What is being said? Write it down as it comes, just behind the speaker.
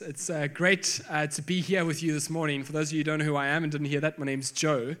It's great to be here with you this morning. For those of you who don't know who I am and didn't hear that, my name's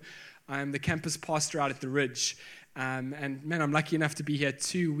Joe. I'm the campus pastor out at the Ridge. And man, I'm lucky enough to be here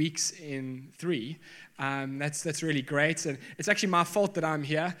 2 weeks in 3. That's really great. And it's actually my fault that I'm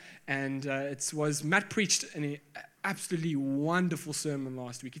here. And Matt preached an absolutely wonderful sermon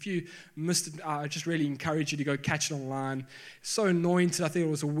last week. If you missed it, I just really encourage you to go catch it online. So anointed. I think it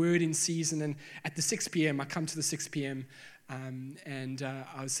was a word in season. And at the 6 p.m., I come to the 6 p.m.,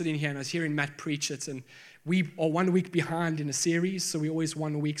 I was sitting here and I was hearing Matt preach it, and we are 1 week behind in a series, so we always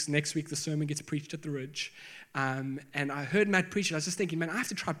 1 week. So next week the sermon gets preached at the Ridge, and I heard Matt preach it. I was just thinking, man, I have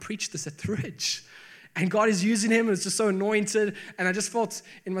to try to preach this at the Ridge, and God is using him. It's just so anointed, and I just felt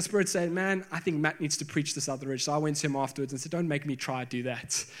in my spirit saying, man, I think Matt needs to preach this at the Ridge. So I went to him afterwards and said, don't make me try to do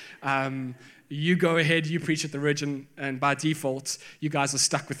that. You go ahead, you preach at the Ridge, and by default, you guys are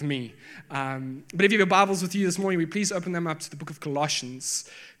stuck with me. But if you have your Bibles with you this morning, please open them up to the book of Colossians.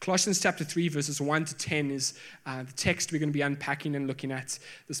 Colossians chapter 3, verses 1 to 10 is the text we're going to be unpacking and looking at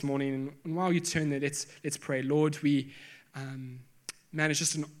this morning. And while you turn there, let's pray. Lord, man, it's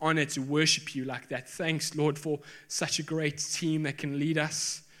just an honor to worship you like that. Thanks, Lord, for such a great team that can lead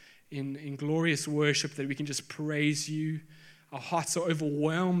us in glorious worship, that we can just praise you. Our hearts are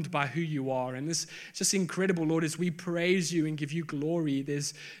overwhelmed by who you are. And this is just incredible, Lord, as we praise you and give you glory,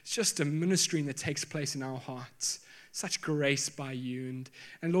 there's just a ministering that takes place in our hearts. Such grace by you.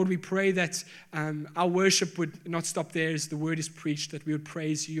 And Lord, we pray that our worship would not stop there as the word is preached, that we would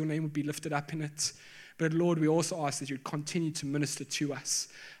praise you, your name would be lifted up in it. But Lord, we also ask that you would continue to minister to us.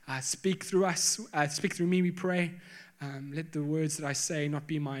 Speak through us, speak through me, we pray. Let the words that I say not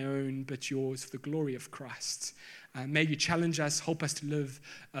be my own, but yours for the glory of Christ. May you challenge us, help us to live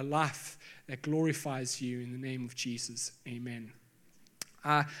a life that glorifies you in the name of Jesus. Amen.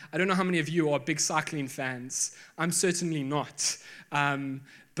 I don't know how many of you are big cycling fans. I'm certainly not.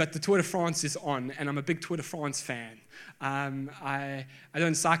 But the Tour de France is on, and I'm a big Tour de France fan. I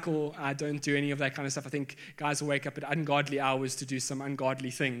don't cycle, I don't do any of that kind of stuff. I think guys will wake up at ungodly hours to do some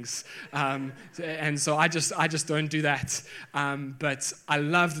ungodly things. And so I just don't do that. But I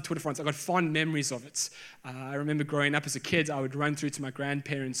love the Tour de France. I've got fond memories of it. I remember growing up as a kid, I would run through to my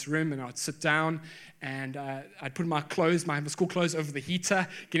grandparents' room and I would sit down and I'd put my school clothes over the heater,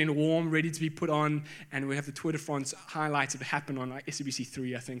 getting warm, ready to be put on, and we'd have the Tour de France highlights that would happen on like SABC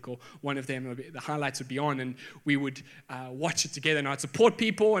 3, I think, or one of them, the highlights would be on, and we would watch it together, and I'd support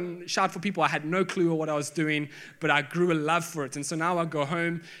people and shout for people. I had no clue what I was doing, but I grew a love for it, and so now I go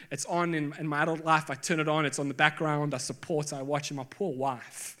home, it's on in my adult life, I turn it on, it's on the background, I support, I watch, and my poor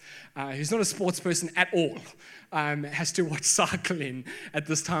wife, who's not a sports person at all, has to watch cycling at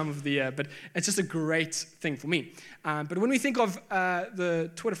this time of the year, but it's just a great thing for me. But when we think of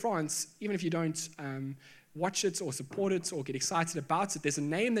the Tour de France, even if you don't watch it or support it or get excited about it, there's a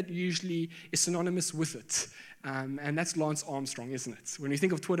name that usually is synonymous with it, and that's Lance Armstrong, isn't it? When you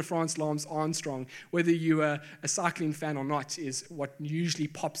think of Tour de France, Lance Armstrong, whether you are a cycling fan or not, is what usually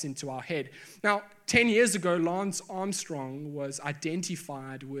pops into our head. Now, 10 years ago, Lance Armstrong was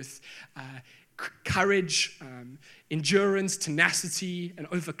identified with courage, endurance, tenacity, an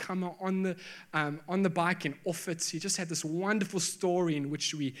overcomer on the bike and off it. He just had this wonderful story in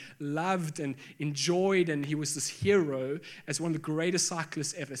which we loved and enjoyed, and he was this hero as one of the greatest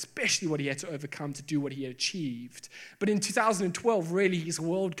cyclists ever, especially what he had to overcome to do what he had achieved. But in 2012, really, his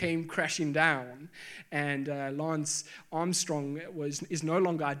world came crashing down, and Lance Armstrong is no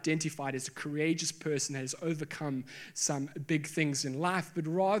longer identified as a courageous person that has overcome some big things in life, but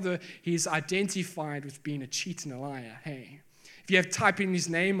rather he's identified with being a cheat and a liar. Hey, if you have type in his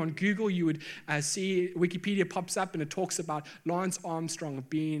name on Google, you would see Wikipedia pops up and it talks about Lance Armstrong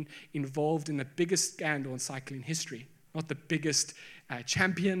being involved in the biggest scandal in cycling history. Not the biggest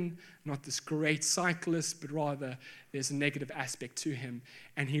champion, not this great cyclist, but rather there's a negative aspect to him.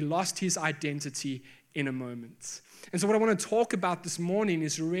 And he lost his identity in a moment. And so what I want to talk about this morning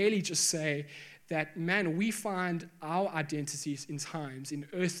is really just say that, man, we find our identities in times in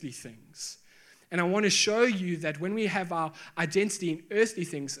earthly things. And I want to show you that when we have our identity in earthly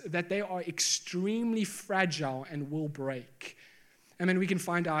things, that they are extremely fragile and will break. I mean, we can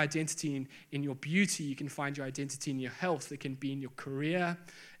find our identity in your beauty. You can find your identity in your health. It can be in your career.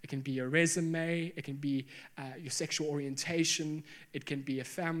 It can be your resume. It can be your sexual orientation. It can be a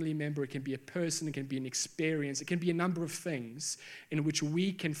family member. It can be a person. It can be an experience. It can be a number of things in which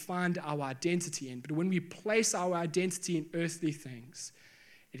we can find our identity in. But when we place our identity in earthly things,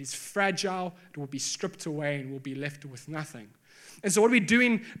 it is fragile, it will be stripped away, and we'll be left with nothing. And so what we're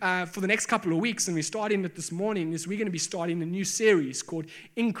doing for the next couple of weeks, and we're starting it this morning, is we're going to be starting a new series called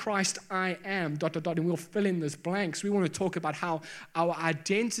In Christ I Am, ... and we'll fill in those blanks. We want to talk about how our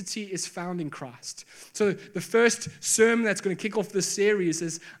identity is found in Christ. So the first sermon that's going to kick off this series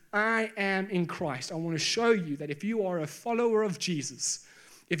is I am in Christ. I want to show you that if you are a follower of Jesus,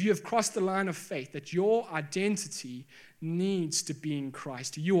 if you have crossed the line of faith, that your identity needs to be in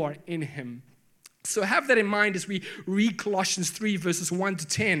Christ. You are in Him. So have that in mind as we read Colossians 3, verses 1 to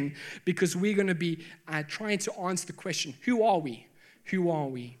 10, because we're going to be trying to answer the question, who are we? Who are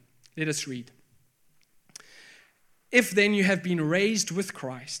we? Let us read. If then you have been raised with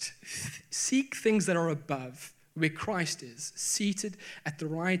Christ, seek things that are above, where Christ is, seated at the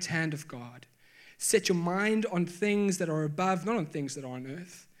right hand of God. Set your mind on things that are above, not on things that are on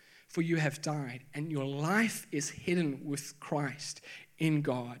earth, for you have died, and your life is hidden with Christ in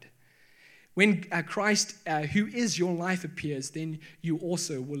God. When Christ, who is your life, appears, then you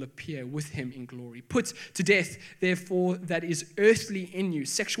also will appear with Him in glory. Put to death, therefore, that is earthly in you,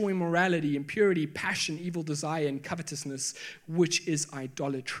 sexual immorality, impurity, passion, evil desire, and covetousness, which is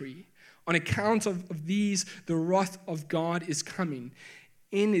idolatry. On account of these, the wrath of God is coming.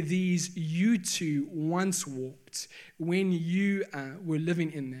 In these you too once walked when you were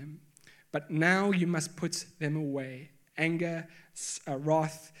living in them. But now you must put them away. Anger,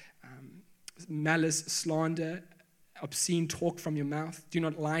 wrath, malice, slander, obscene talk from your mouth. Do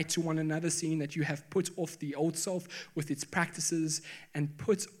not lie to one another, seeing that you have put off the old self with its practices and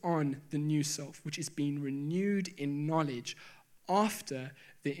put on the new self, which is being renewed in knowledge after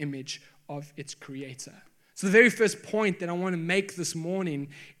the image of its creator. So the very first point that I want to make this morning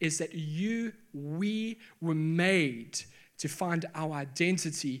is that we were made to find our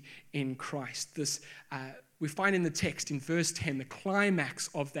identity in Christ. This we find in the text in verse 10, the climax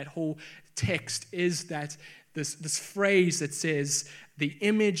of that whole text is that this phrase that says, the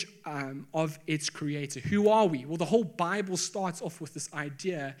image of its creator. Who are we? Well, the whole Bible starts off with this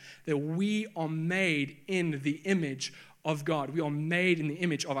idea that we are made in the image of God. We are made in the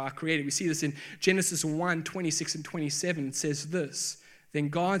image of our Creator. We see this in Genesis 1, 26 and 27. It says this, then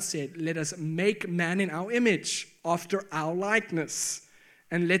God said, let us make man in our image, after our likeness,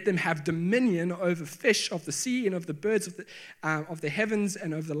 and let them have dominion over fish of the sea and over the birds of the heavens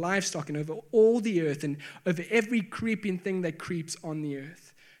and over the livestock and over all the earth and over every creeping thing that creeps on the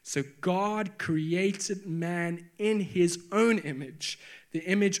earth. So God created man in His own image. The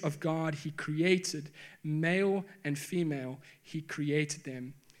image of God He created, male and female, He created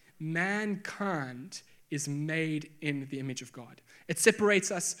them. Mankind is made in the image of God. It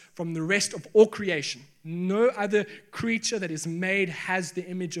separates us from the rest of all creation. No other creature that is made has the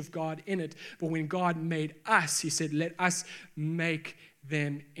image of God in it. But when God made us, He said, let us make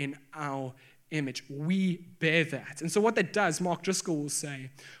them in our image. We bear that. And so what that does, Mark Driscoll will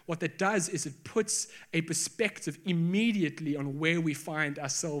say, what that does is it puts a perspective immediately on where we find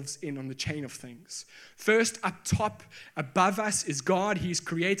ourselves on the chain of things. First, up top, above us is God. He is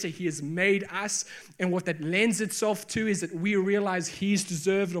creator. He has made us. And what that lends itself to is that we realize He's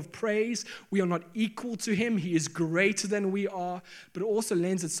deserved of praise. We are not equal to Him. He is greater than we are. But it also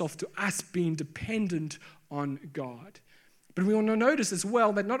lends itself to us being dependent on God. But we want to notice as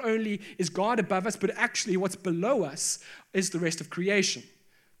well that not only is God above us, but actually what's below us is the rest of creation.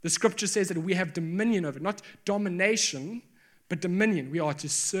 The scripture says that we have dominion over it, not domination, but dominion. We are to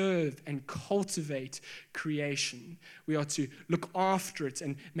serve and cultivate creation. We are to look after it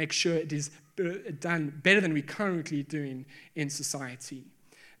and make sure it is done better than we're currently doing in society.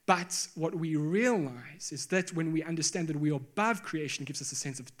 But what we realize is that when we understand that we are above creation, it gives us a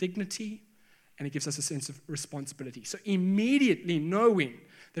sense of dignity, and it gives us a sense of responsibility. So immediately knowing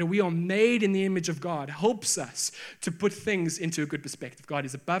that we are made in the image of God helps us to put things into a good perspective. God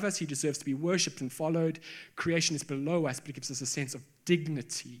is above us. He deserves to be worshipped and followed. Creation is below us, but it gives us a sense of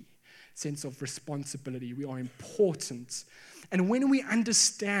dignity, sense of responsibility. We are important. And when we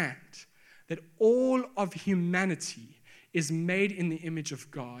understand that all of humanity is made in the image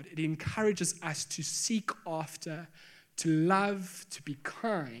of God, it encourages us to seek after, to love, to be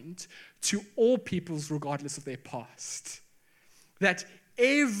kind to all peoples regardless of their past. That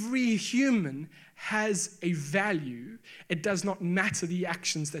every human has a value. It does not matter the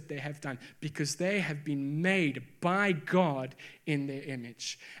actions that they have done because they have been made by God in their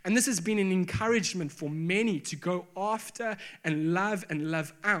image. And this has been an encouragement for many to go after and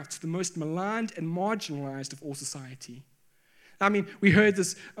love out the most maligned and marginalized of all society. I mean, we heard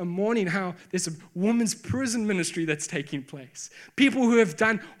this morning how there's a women's prison ministry that's taking place. People who have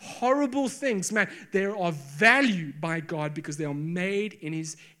done horrible things, man, they are valued by God because they are made in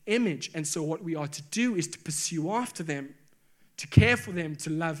His image. And so what we are to do is to pursue after them, to care for them, to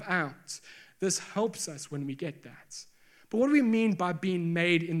love out. This helps us when we get that. But what do we mean by being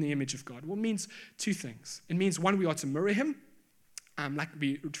made in the image of God? Well, it means two things. It means, one, we are to mirror him.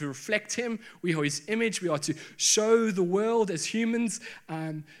 To reflect him. We are his image. We are to show the world as humans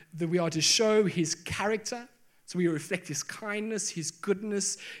that we are to show his character. So we reflect his kindness, his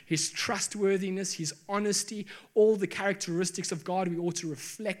goodness, his trustworthiness, his honesty, all the characteristics of God. We ought to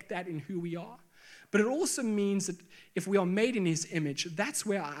reflect that in who we are. But it also means that if we are made in his image, that's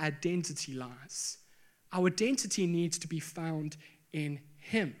where our identity lies. Our identity needs to be found in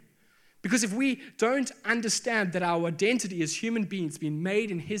him. Because if we don't understand that our identity as human beings being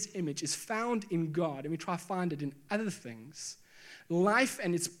made in his image is found in God, and we try to find it in other things, life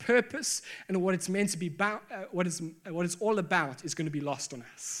and its purpose and what it's meant to be about, what it's all about is going to be lost on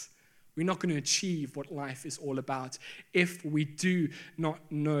us. We're not going to achieve what life is all about if we do not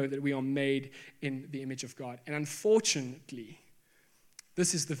know that we are made in the image of God. And unfortunately,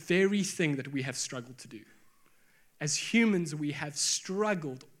 this is the very thing that we have struggled to do. As humans, we have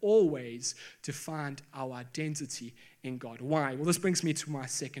struggled always to find our identity in God. Why? Well, this brings me to my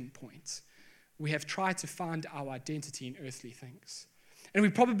second point. We have tried to find our identity in earthly things. And we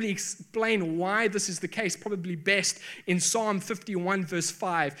probably explain why this is the case probably best in Psalm 51, verse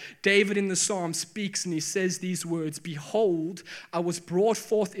 5. David in the Psalm speaks and he says these words, "Behold, I was brought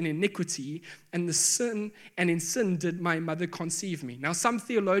forth in iniquity, and in sin did my mother conceive me." Now, some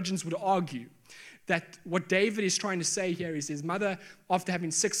theologians would argue that what David is trying to say here is his mother, after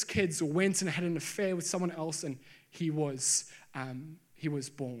having 6 kids, went and had an affair with someone else, and he was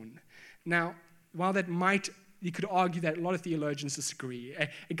born. Now, while you could argue that a lot of theologians disagree.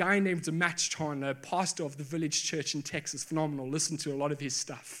 A guy named Matt Chan, a pastor of the Village Church in Texas, phenomenal, listen to a lot of his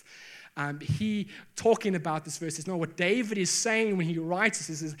stuff. He, talking about this verse, says, no, what David is saying when he writes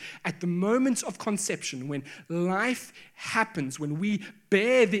this is at the moment of conception, when life happens, when we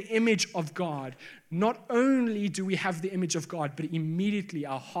bear the image of God, not only do we have the image of God, but immediately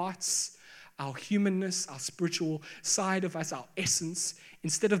our hearts, our humanness, our spiritual side of us, our essence,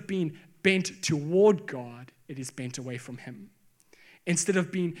 instead of being bent toward God, it is bent away from him. Instead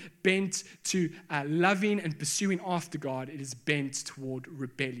of being bent to loving and pursuing after God, it is bent toward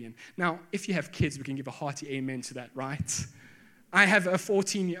rebellion. Now, if you have kids, we can give a hearty amen to that, right? I have a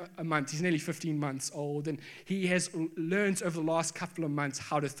 14-month, he's nearly 15 months old, and he has learned over the last couple of months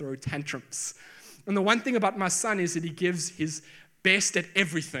how to throw tantrums. And the one thing about my son is that he gives his best at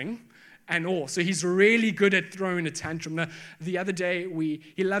everything and all. So he's really good at throwing a tantrum. Now, the other day,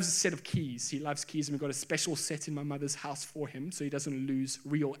 he loves a set of keys. He loves keys, and we've got a special set in my mother's house for him so he doesn't lose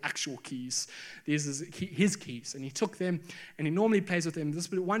real, actual keys. These are his keys, and he took them, and he normally plays with them.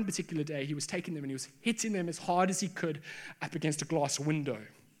 This one particular day, he was taking them, and he was hitting them as hard as he could up against a glass window.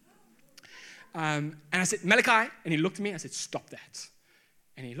 And I said, "Malachi," and he looked at me, and I said, "Stop that."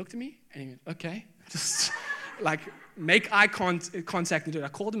 And he looked at me, and he went, "Okay." Just make eye contact and do it. I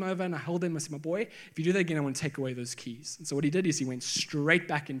called him over and I held him. I said, "My boy, if you do that again, I want to take away those keys." And so what he did is he went straight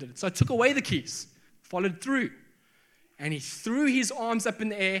back and did it. So I took away the keys, followed through, and he threw his arms up in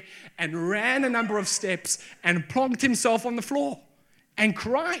the air and ran a number of steps and plonked himself on the floor and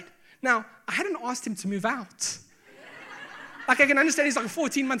cried. Now, I hadn't asked him to move out. I can understand he's like a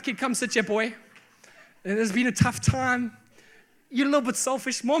 14-month kid. Come sit here, boy. And there's been a tough time. You're a little bit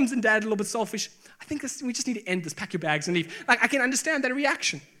selfish. Moms and dad are a little bit selfish. I think we just need to end this, pack your bags and leave. I can understand that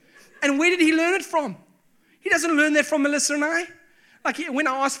reaction. And where did he learn it from? He doesn't learn that from Melissa and I. When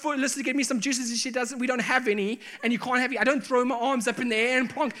I asked for Melissa to get me some juices, she doesn't. We don't have any, and you can't have any. I don't throw my arms up in the air and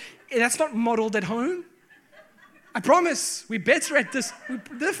plonk. That's not modeled at home. I promise. We're better at this. We're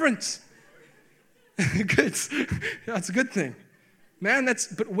different. Good. That's a good thing. Man,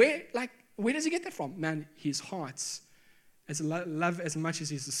 but where does he get that from? Man, his heart's love as much as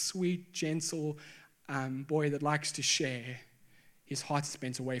he's a sweet, gentle boy that likes to share, his heart is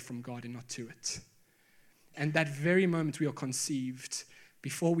bent away from God and not to it. And that very moment we are conceived,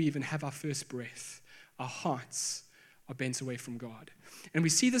 before we even have our first breath, our hearts are bent away from God. And we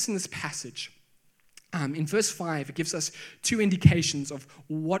see this in this passage. In verse 5, it gives us 2 indications of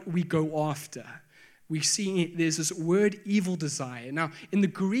what we go after. We see there's this word evil desire. Now, in the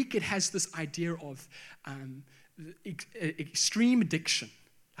Greek, it has this idea of extreme addiction,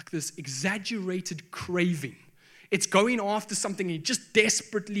 like this exaggerated craving. It's going after something, and you just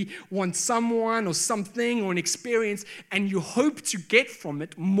desperately want someone or something or an experience, and you hope to get from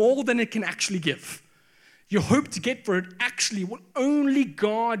it more than it can actually give. You hope to get for it actually what only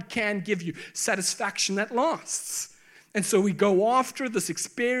God can give you, satisfaction that lasts. And so we go after this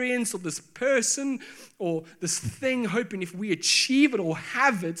experience or this person or this thing, hoping if we achieve it or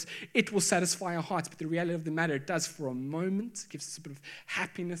have it, it will satisfy our hearts. But the reality of the matter, it does for a moment. It gives us a bit of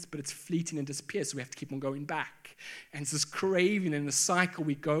happiness, but it's fleeting and disappears. So we have to keep on going back. And it's this craving and the cycle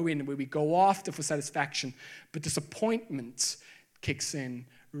we go in where we go after for satisfaction, but disappointment kicks in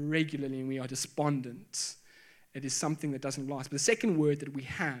regularly and we are despondent. It is something that doesn't last. But the second word that we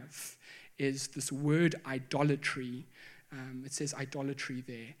have is this word idolatry. It says idolatry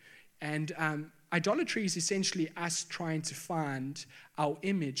there. And idolatry is essentially us trying to find our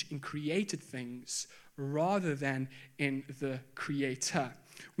image in created things rather than in the Creator.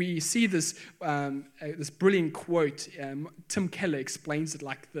 We see this brilliant quote. Tim Keller explains it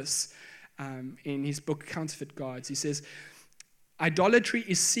like this in his book, Counterfeit Gods. He says, idolatry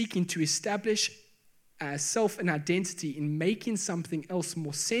is seeking to establish self and identity in making something else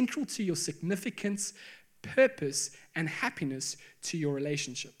more central to your significance, purpose, and happiness to your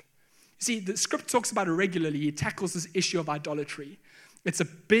relationship. You see, the script talks about it regularly. It tackles this issue of idolatry. It's a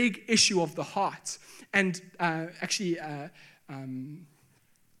big issue of the heart. And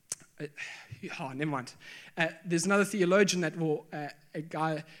never mind. There's another theologian that will, a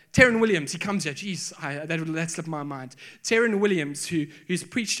guy, Terran Williams, he comes here. Jeez, that slipped my mind. Terran Williams, who's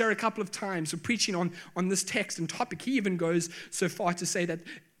preached here a couple of times, preaching on this text and topic. He even goes so far to say that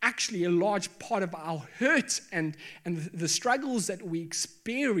actually a large part of our hurt and the struggles that we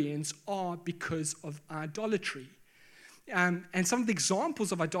experience are because of idolatry. And some of the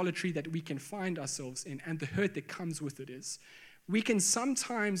examples of idolatry that we can find ourselves in and the hurt that comes with it is we can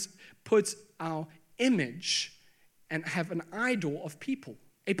sometimes put our image and have an idol of people,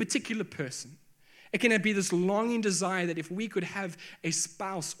 a particular person. It can be this longing desire that if we could have a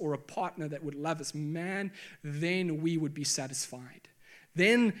spouse or a partner that would love us, man, then we would be satisfied.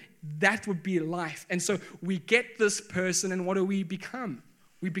 Then that would be life. And so we get this person, and what do we become?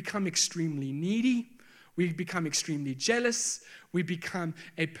 We become extremely needy. We become extremely jealous. We become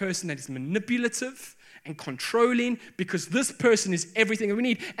a person that is manipulative and controlling because this person is everything that we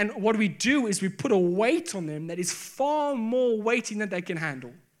need. And what we do is we put a weight on them that is far more weighty than they can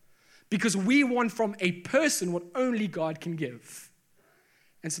handle because we want from a person what only God can give.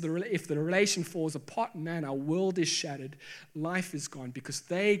 And so if the relation falls apart, man, our world is shattered. Life is gone because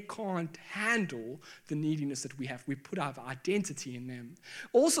they can't handle the neediness that we have. We put our identity in them.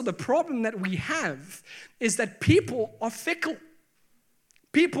 Also, the problem that we have is that people are fickle.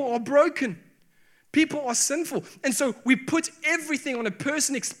 People are broken. People are sinful. And so we put everything on a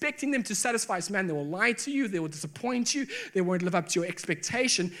person expecting them to satisfy us. Man, they will lie to you. They will disappoint you. They won't live up to your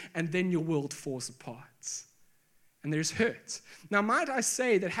expectation. And then your world falls apart. And there's hurt. Now, might I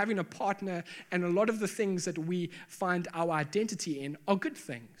say that having a partner and a lot of the things that we find our identity in are good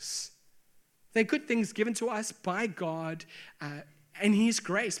things. They're good things given to us by God and His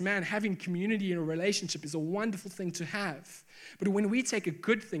grace. Man, having community in a relationship is a wonderful thing to have. But when we take a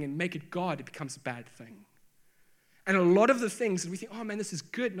good thing and make it God, it becomes a bad thing. And a lot of the things that we think, oh man, this is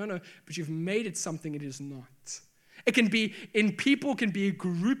good. No, but you've made it something it is not. It can be, in people, can be a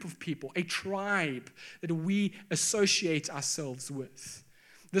group of people, a tribe that we associate ourselves with.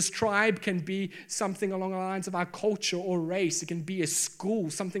 This tribe can be something along the lines of our culture or race. It can be a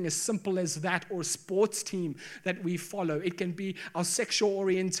school, something as simple as that, or a sports team that we follow. It can be our sexual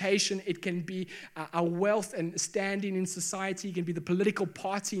orientation. It can be our wealth and standing in society. It can be the political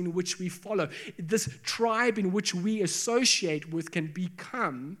party in which we follow. This tribe in which we associate with can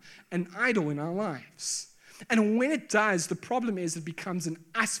become an idol in our lives. And when it does, the problem is it becomes an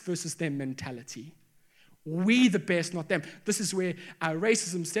us versus them mentality. We the best, not them. This is where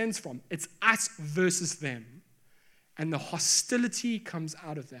racism stems from. It's us versus them. And the hostility comes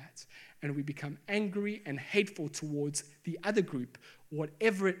out of that. And we become angry and hateful towards the other group,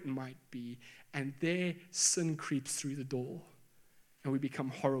 whatever it might be. And their sin creeps through the door. And we become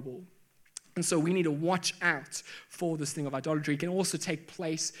horrible. And so we need to watch out for this thing of idolatry. It can also take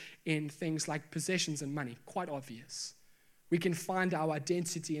place in things like possessions and money, quite obvious. We can find our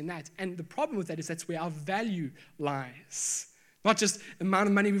identity in that. And the problem with that is that's where our value lies. Not just the amount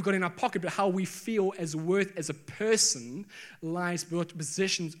of money we've got in our pocket, but how we feel as worth as a person lies with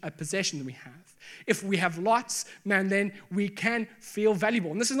a possession we have. If we have lots, man, then we can feel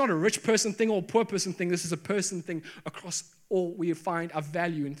valuable. And this is not a rich person thing or a poor person thing. This is a person thing across all we find our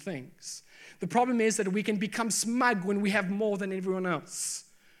value in things. The problem is that we can become smug when we have more than everyone else.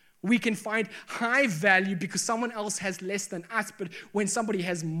 We can find high value because someone else has less than us, but when somebody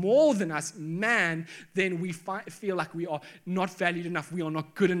has more than us, man, then we feel like we are not valued enough. We are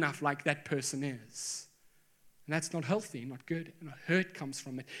not good enough like that person is. And And that's not healthy, not good. And hurt comes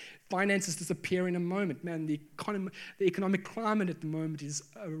from it. Finances disappear in a moment. Man, the economic climate at the moment is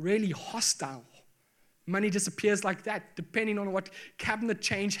really hostile. Money disappears like that. Depending on what cabinet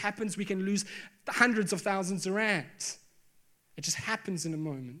change happens, we can lose hundreds of thousands of rands. It just happens in a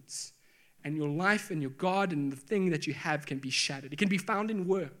moment. And your life and your God and the thing that you have can be shattered. It can be found in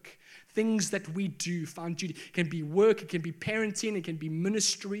work. Things that we do, found duty. It can be work, it can be parenting, it can be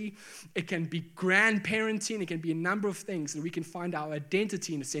ministry, it can be grandparenting, it can be a number of things that we can find our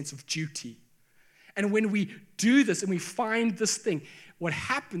identity in a sense of duty. And when we do this and we find this thing, what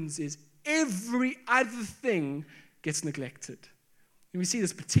happens is every other thing gets neglected. And we see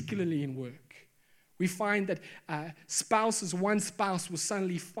this particularly in work. We find that one spouse will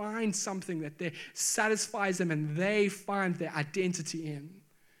suddenly find something that satisfies them and they find their identity in.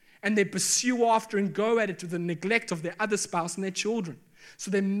 And they pursue after and go at it to the neglect of their other spouse and their children. So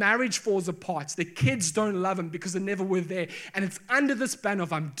their marriage falls apart. Their kids don't love them because they never were there. And it's under this banner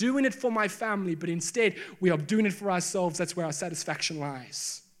of I'm doing it for my family, but instead we are doing it for ourselves. That's where our satisfaction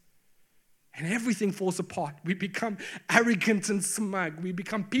lies. And everything falls apart. We become arrogant and smug. We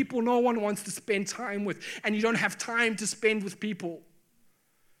become people no one wants to spend time with. And you don't have time to spend with people.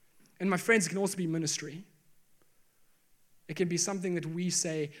 And my friends, it can also be ministry. It can be something that we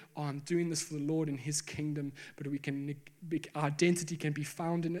say, oh, I'm doing this for the Lord and His kingdom, but our identity can be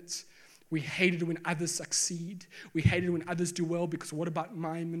found in it. We hate it when others succeed. We hate it when others do well because what about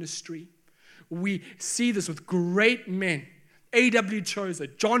my ministry? We see this with great men. A.W. Tozer,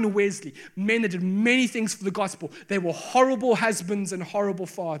 John Wesley, men that did many things for the gospel. They were horrible husbands and horrible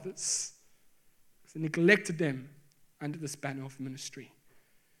fathers. They neglected them under this banner of ministry.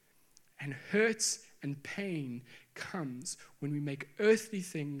 And hurts and pain comes when we make earthly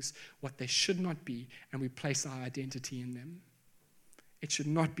things what they should not be and we place our identity in them. It should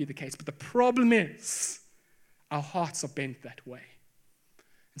not be the case. But the problem is our hearts are bent that way.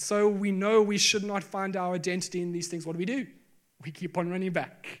 And so we know we should not find our identity in these things. What do? We keep on running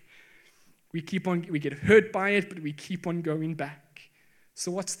back. We get hurt by it, but we keep on going back.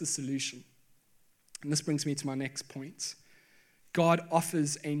 So what's the solution? And this brings me to my next point. God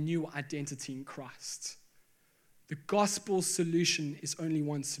offers a new identity in Christ. The gospel solution is only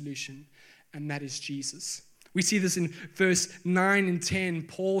one solution, and that is Jesus. We see this in verse 9 and 10.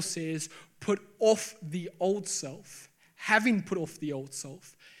 Paul says, put off the old self. Having put off the old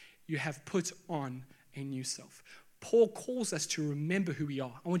self, you have put on a new self. Paul calls us to remember who we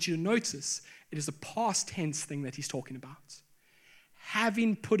are. I want you to notice it is a past tense thing that he's talking about.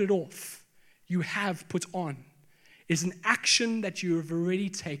 Having put it off, you have put on. Is an action that you have already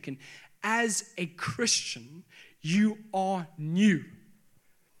taken. As a Christian, you are new.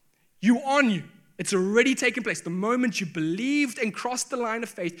 You are new. It's already taken place. The moment you believed and crossed the line of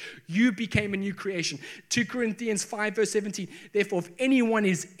faith, you became a new creation. 2 Corinthians 5 verse 17, therefore if anyone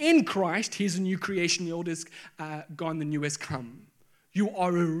is in Christ, he's a new creation. The old is gone, the new has come. You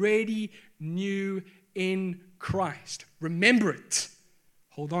are already new in Christ. Remember it.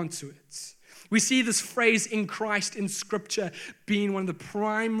 Hold on to it. We see this phrase in Christ in Scripture being one of the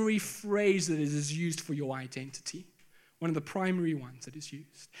primary phrases that is used for your identity. One of the primary ones that is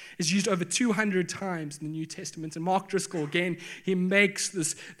used. It's used over 200 times in the New Testament. And Mark Driscoll, again, he makes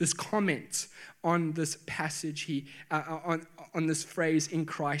this comment on this passage, on this phrase in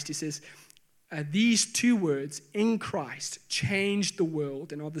Christ. He says, these two words, in Christ, changed the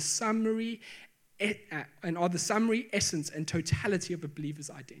world and are the summary essence and totality of a believer's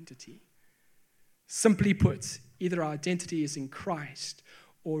identity. Simply put, either our identity is in Christ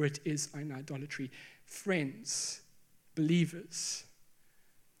or it is in idolatry. Friends, believers,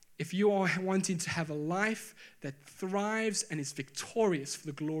 if you are wanting to have a life that thrives and is victorious for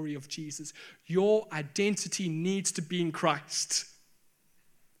the glory of Jesus, your identity needs to be in Christ.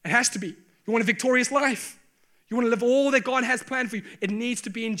 It has to be. You want a victorious life. You want to live all that God has planned for you. It needs to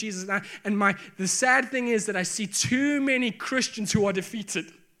be in Jesus. And the sad thing is that I see too many Christians who are defeated.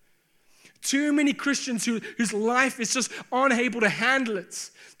 Too many Christians whose life is just unable to handle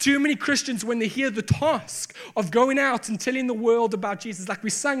it. Too many Christians, when they hear the task of going out and telling the world about Jesus, like we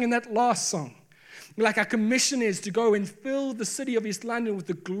sang in that last song, like our commission is to go and fill the city of East London with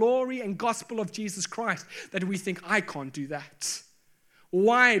the glory and gospel of Jesus Christ, that we think, I can't do that.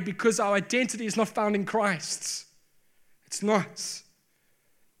 Why? Because our identity is not found in Christ. It's not.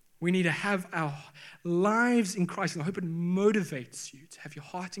 We need to have our lives in Christ, and I hope it motivates you to have your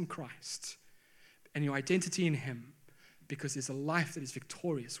heart in Christ and your identity in Him, because there's a life that is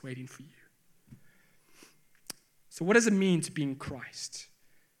victorious waiting for you. So what does it mean to be in Christ?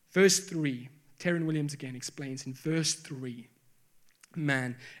 Verse 3, Terran Williams again explains in verse 3,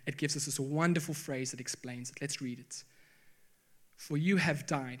 man, it gives us this wonderful phrase that explains it. Let's read it. For you have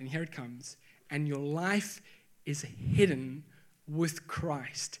died, and here it comes, and your life is hidden with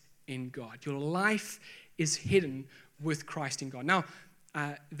Christ in God. Your life is hidden with Christ in God. Now,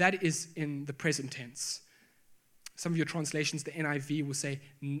 that is in the present tense. Some of your translations, the NIV, will say,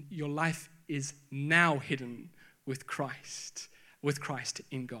 your life is now hidden with Christ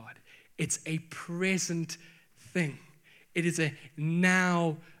in God. It's a present thing. It is a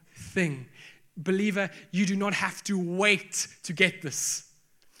now thing. Believer, you do not have to wait to get this.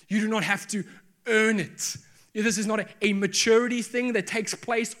 You do not have to earn it. This is not a maturity thing that takes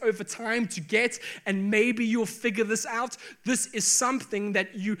place over time to get, and maybe you'll figure this out. This is something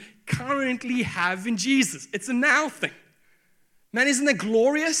that you currently have in Jesus. It's a now thing. Man, isn't it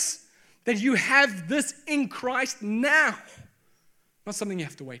glorious that you have this in Christ now? Not something you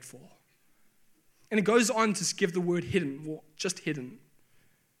have to wait for. And it goes on to give the word hidden, or just hidden.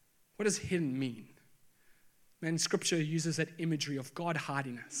 What does hidden mean? Man, Scripture uses that imagery of God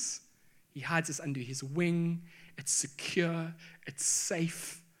hiding us. He hides us under his wing. It's secure. It's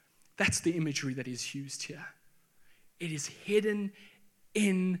safe. That's the imagery that is used here. It is hidden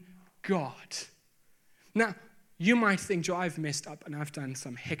in God. Now, you might think, Joe, I've messed up and I've done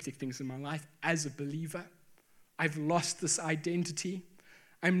some hectic things in my life as a believer. I've lost this identity.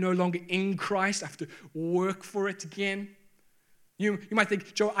 I'm no longer in Christ. I have to work for it again. You might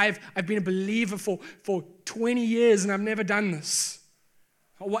think, Joe, I've been a believer for 20 years and I've never done this.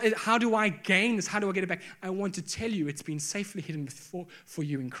 How do I gain this? How do I get it back? I want to tell you it's been safely hidden for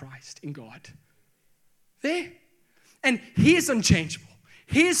you in Christ, in God. There. And he is unchangeable.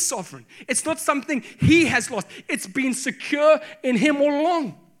 He is sovereign. It's not something he has lost. It's been secure in him all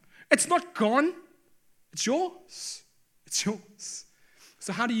along. It's not gone. It's yours. It's yours.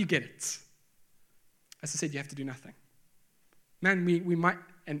 So how do you get it? As I said, you have to do nothing. Man, we might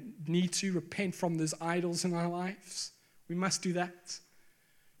and need to repent from those idols in our lives. We must do that.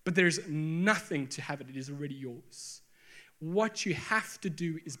 But there's nothing to have it. It is already yours. What you have to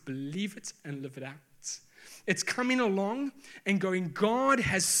do is believe it and live it out. It's coming along and going, God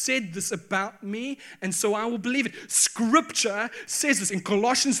has said this about me, and so I will believe it. Scripture says this in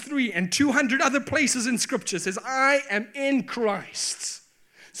Colossians 3 and 200 other places in Scripture. It says, I am in Christ.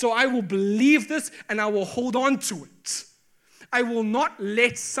 So I will believe this and I will hold on to it. I will not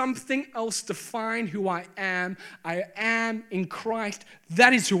let something else define who I am. I am in Christ.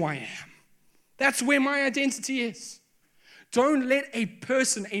 That is who I am. That's where my identity is. Don't let a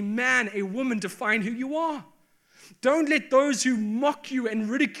person, a man, a woman define who you are. Don't let those who mock you and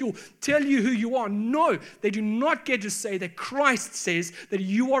ridicule tell you who you are. No, they do not get to say that Christ says that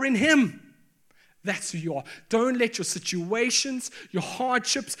you are in him. That's who you are. Don't let your situations, your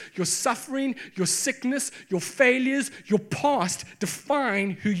hardships, your suffering, your sickness, your failures, your past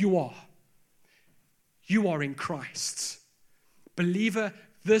define who you are. You are in Christ. Believer,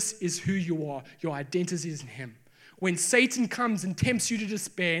 this is who you are. Your identity is in him. When Satan comes and tempts you to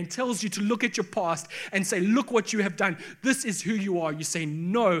despair and tells you to look at your past and say, look what you have done, this is who you are. You say,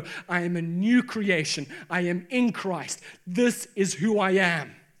 no, I am a new creation. I am in Christ. This is who I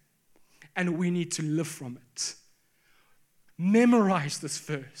am. And we need to live from it. Memorize this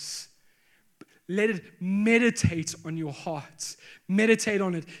verse. Let it meditate on your heart. Meditate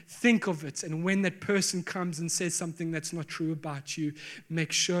on it. Think of it. And when that person comes and says something that's not true about you,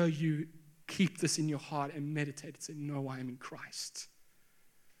 make sure you keep this in your heart and meditate and say, no, I am in Christ.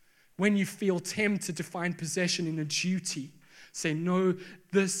 When you feel tempted to find possession in a duty, say, no,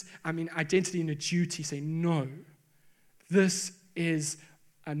 identity in a duty, say, no, this is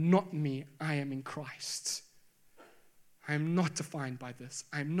not me. I am in Christ. I am not defined by this.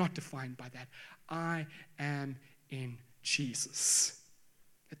 I am not defined by that. I am in Jesus.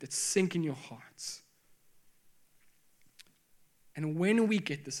 Let that sink in your hearts. And when we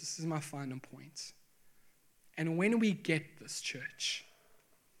get this is my final point. And when we get this, church,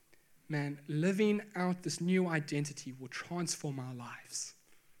 man, living out this new identity will transform our lives.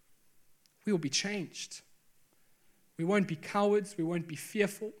 We will be changed. We won't be cowards. We won't be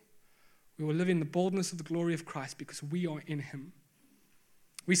fearful. We will live in the boldness of the glory of Christ because we are in him.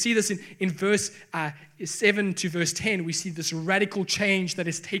 We see this in verse 7 to verse 10. We see this radical change that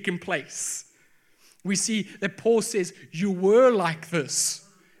has taken place. We see that Paul says, you were like this.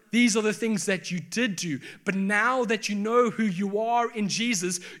 These are the things that you did do. But now that you know who you are in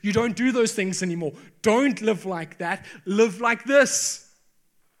Jesus, you don't do those things anymore. Don't live like that. Live like this.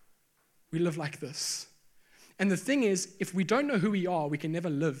 We live like this. And the thing is, if we don't know who we are, we can never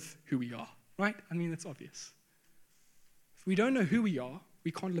live who we are, right? I mean, that's obvious. If we don't know who we are,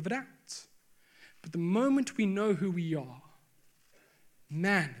 we can't live it out. But the moment we know who we are,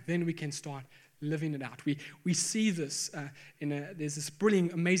 man, then we can start living it out. We see this there's this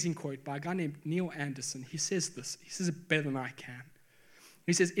brilliant, amazing quote by a guy named Neil Anderson. He says this. He says it better than I can.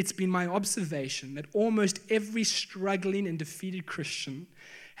 He says, "It's been my observation that almost every struggling and defeated Christian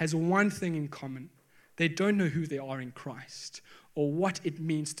has one thing in common. They don't know who they are in Christ or what it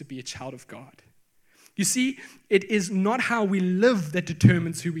means to be a child of God." You see, it is not how we live that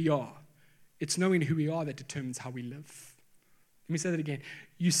determines who we are. It's knowing who we are that determines how we live. Let me say that again.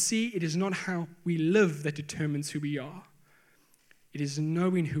 You see, it is not how we live that determines who we are. It is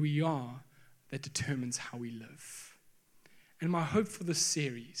knowing who we are that determines how we live. And my hope for this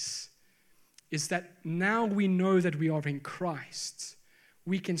series is that now we know that we are in Christ,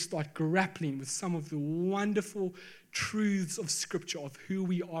 we can start grappling with some of the wonderful truths of Scripture of who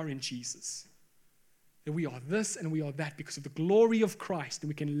we are in Jesus. That we are this and we are that because of the glory of Christ, and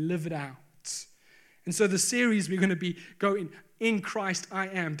we can live it out. And so the series we're going to be going, in Christ I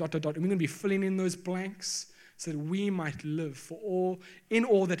am, ... And we're going to be filling in those blanks so that we might live in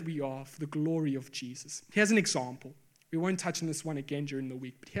all that we are for the glory of Jesus. Here's an example. We won't touch on this one again during the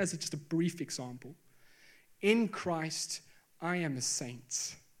week, but here's just a brief example. In Christ, I am a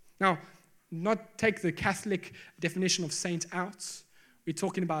saint. Now, not take the Catholic definition of saint out. We're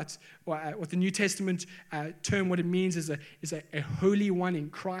talking about what the New Testament term, what it means is a holy one in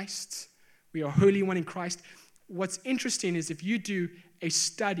Christ. We are a holy one in Christ. What's interesting is if you do a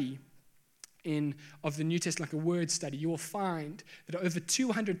study of the New Testament, like a word study, you will find that over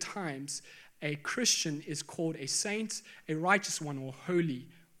 200 times a Christian is called a saint, a righteous one, or holy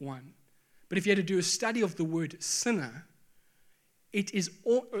one. But if you had to do a study of the word sinner, it is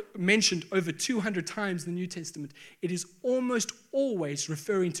mentioned over 200 times in the New Testament. It is almost always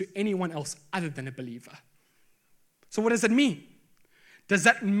referring to anyone else other than a believer. So what does that mean? Does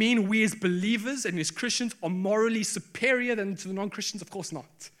that mean we as believers and as Christians are morally superior than to the non-Christians? Of course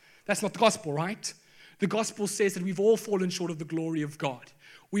not. That's not the gospel, right? The gospel says that we've all fallen short of the glory of God.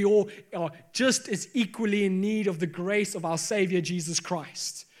 We all are just as equally in need of the grace of our Savior, Jesus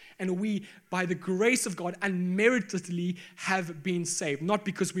Christ. And we, by the grace of God, unmeritedly have been saved, not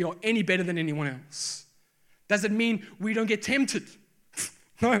because we are any better than anyone else. Does it mean we don't get tempted?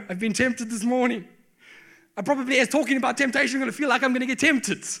 No, I've been tempted this morning. I probably, as talking about temptation, I'm going to feel like I'm going to get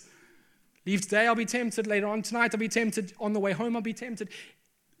tempted. Leave today, I'll be tempted. Later on tonight, I'll be tempted. On the way home, I'll be tempted.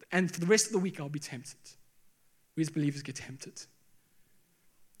 And for the rest of the week, I'll be tempted. We as believers get tempted.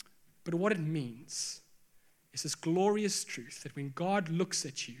 But what it means is this glorious truth that when God looks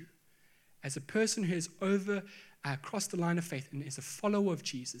at you as a person who has crossed the line of faith and is a follower of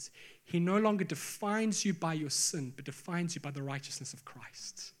Jesus, He no longer defines you by your sin, but defines you by the righteousness of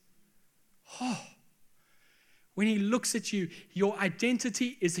Christ. When He looks at you, your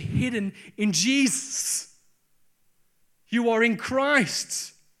identity is hidden in Jesus. You are in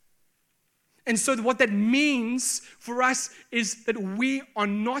Christ. And so what that means for us is that we are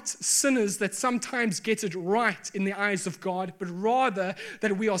not sinners that sometimes get it right in the eyes of God, but rather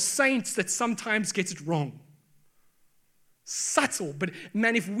that we are saints that sometimes get it wrong. Subtle, but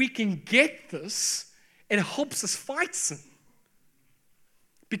man, if we can get this, it helps us fight sin.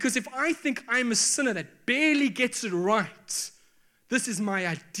 Because if I think I'm a sinner that barely gets it right, this is my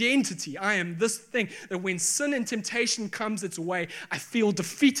identity. I am this thing that when sin and temptation comes its way, I feel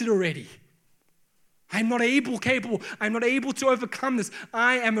defeated already. I'm not capable. I'm not able to overcome this.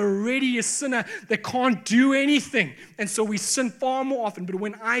 I am already a sinner that can't do anything. And so we sin far more often. But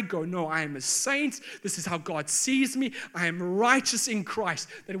when I go, no, I am a saint. This is how God sees me. I am righteous in Christ.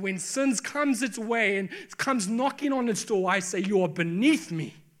 That when sin comes its way and it comes knocking on its door, I say, you are beneath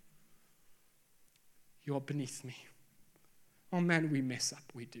me. You are beneath me. Oh man, we mess up.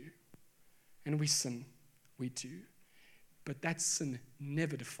 We do. And we sin. We do. But that sin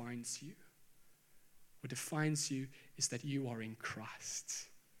never defines you. What defines you is that you are in Christ,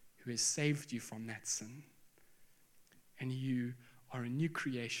 who has saved you from that sin. And you are a new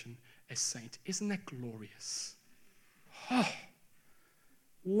creation, a saint. Isn't that glorious? Oh,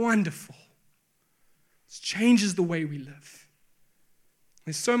 wonderful. It changes the way we live.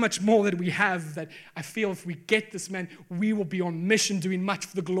 There's so much more that we have that I feel if we get this, man, we will be on mission doing much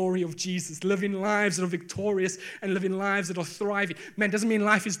for the glory of Jesus, living lives that are victorious and living lives that are thriving. Man, doesn't mean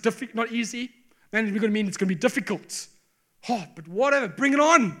life is not easy. Man, we're going to mean it's going to be difficult. Oh, but whatever, bring it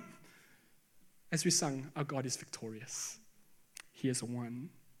on. As we sung, our God is victorious. He is one.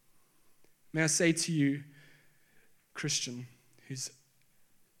 May I say to you, Christian, who's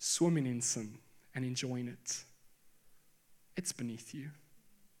swimming in sin and enjoying it, it's beneath you.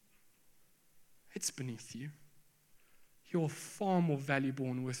 It's beneath you. You're far more valuable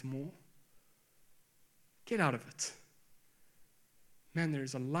and worth more. Get out of it. Man, there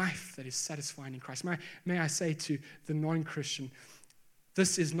is a life that is satisfying in Christ. May I say to the non-Christian,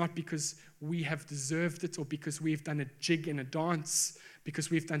 this is not because we have deserved it or because we've done a jig and a dance, because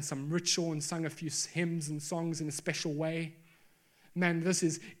we've done some ritual and sung a few hymns and songs in a special way. Man, this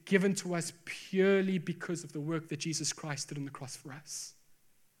is given to us purely because of the work that Jesus Christ did on the cross for us.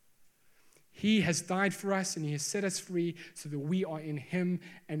 He has died for us and he has set us free so that we are in him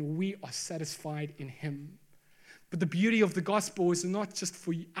and we are satisfied in him. But the beauty of the gospel is not just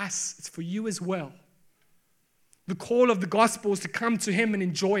for us, it's for you as well. The call of the gospel is to come to him and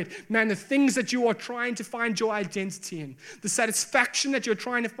enjoy it. Man, the things that you are trying to find your identity in, the satisfaction that you're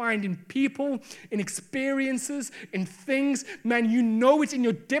trying to find in people, in experiences, in things, man, you know it in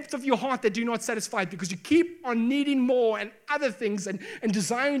your depth of your heart that you're not satisfied because you keep on needing more and other things and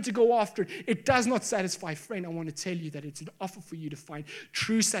desiring to go after it. It does not satisfy. Friend, I want to tell you that it's an offer for you to find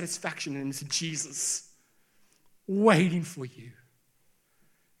true satisfaction, and it's Jesus waiting for you.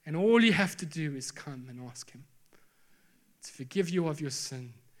 And all you have to do is come and ask him to forgive you of your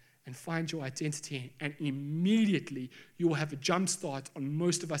sin and find your identity, and immediately you will have a jump start on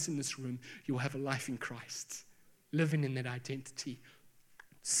most of us in this room. You will have a life in Christ, living in that identity.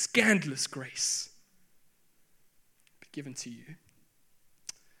 Scandalous grace be given to you.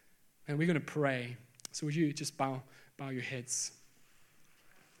 And we're going to pray. So would you just bow your heads?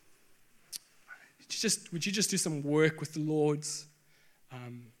 Would you just do some work with the Lord?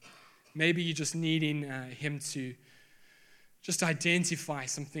 Maybe you're just needing him to just identify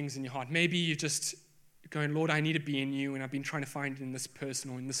some things in your heart. Maybe you're just going, Lord, I need to be in you, and I've been trying to find it in this person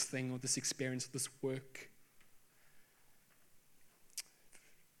or in this thing or this experience or this work.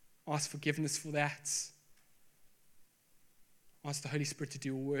 Ask forgiveness for that. Ask the Holy Spirit to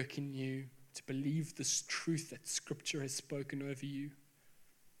do a work in you, to believe this truth that Scripture has spoken over you.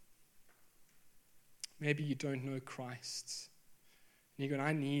 Maybe you don't know Christ. And you're going,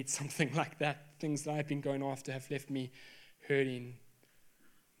 I need something like that. Things that I've been going after have left me hurting.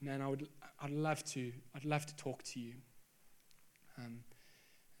 Man, I'd love to talk to you.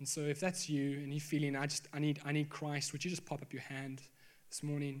 And so if that's you and you're feeling I need Christ, would you just pop up your hand this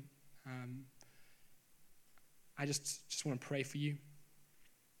morning? I just want to pray for you.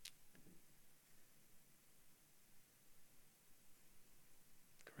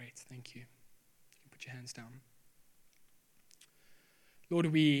 Great, thank you. You can put your hands down. Lord,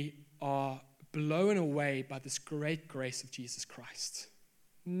 we are blown away by this great grace of Jesus Christ.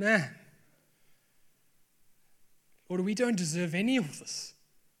 Man. Lord, we don't deserve any of this.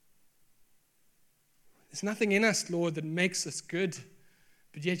 There's nothing in us, Lord, that makes us good,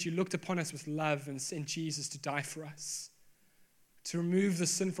 but yet you looked upon us with love and sent Jesus to die for us, to remove the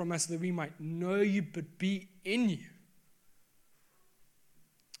sin from us so that we might know you but be in you,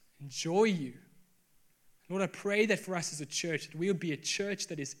 enjoy you. Lord, I pray that for us as a church, that we'll be a church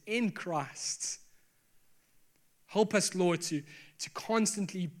that is in Christ. Help us, Lord, to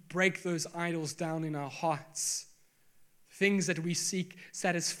constantly break those idols down in our hearts. Things that we seek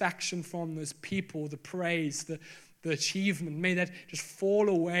satisfaction from, those people, the praise, the achievement. May that just fall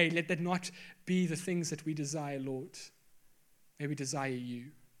away. Let that not be the things that we desire, Lord. May we desire you.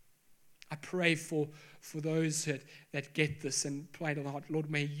 I pray for those that get this and pray to the heart,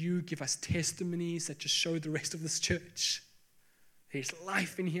 Lord, may you give us testimonies that just show the rest of this church. There's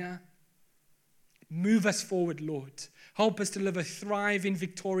life in here. Move us forward, Lord. Help us to live a thriving,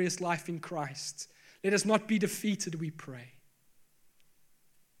 victorious life in Christ. Let us not be defeated, we pray.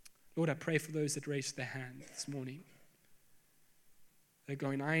 Lord, I pray for those that raised their hand this morning. They're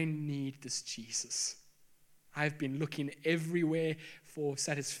going, I need this Jesus. I've been looking everywhere for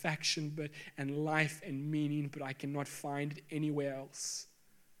satisfaction and life and meaning, but I cannot find it anywhere else.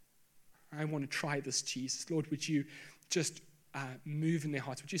 I want to try this Jesus. Lord, would you just move in their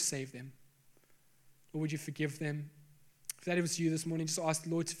hearts? Would you save them? Or would you forgive them? If that was you this morning, just ask the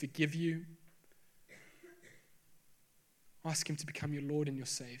Lord to forgive you. Ask him to become your Lord and your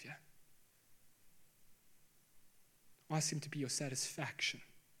Savior. Ask him to be your satisfaction.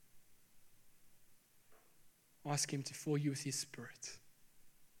 Ask him to fill you with his Spirit.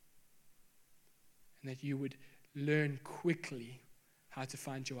 And that you would learn quickly how to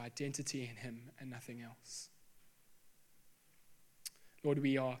find your identity in him and nothing else. Lord,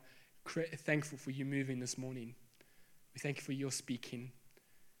 we are thankful for you moving this morning. We thank you for your speaking.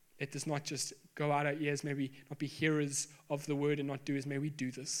 Let this not just go out our ears. May we not be hearers of the word and not doers. May we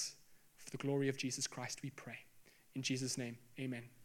do this. For the glory of Jesus Christ, we pray. In Jesus' name, amen.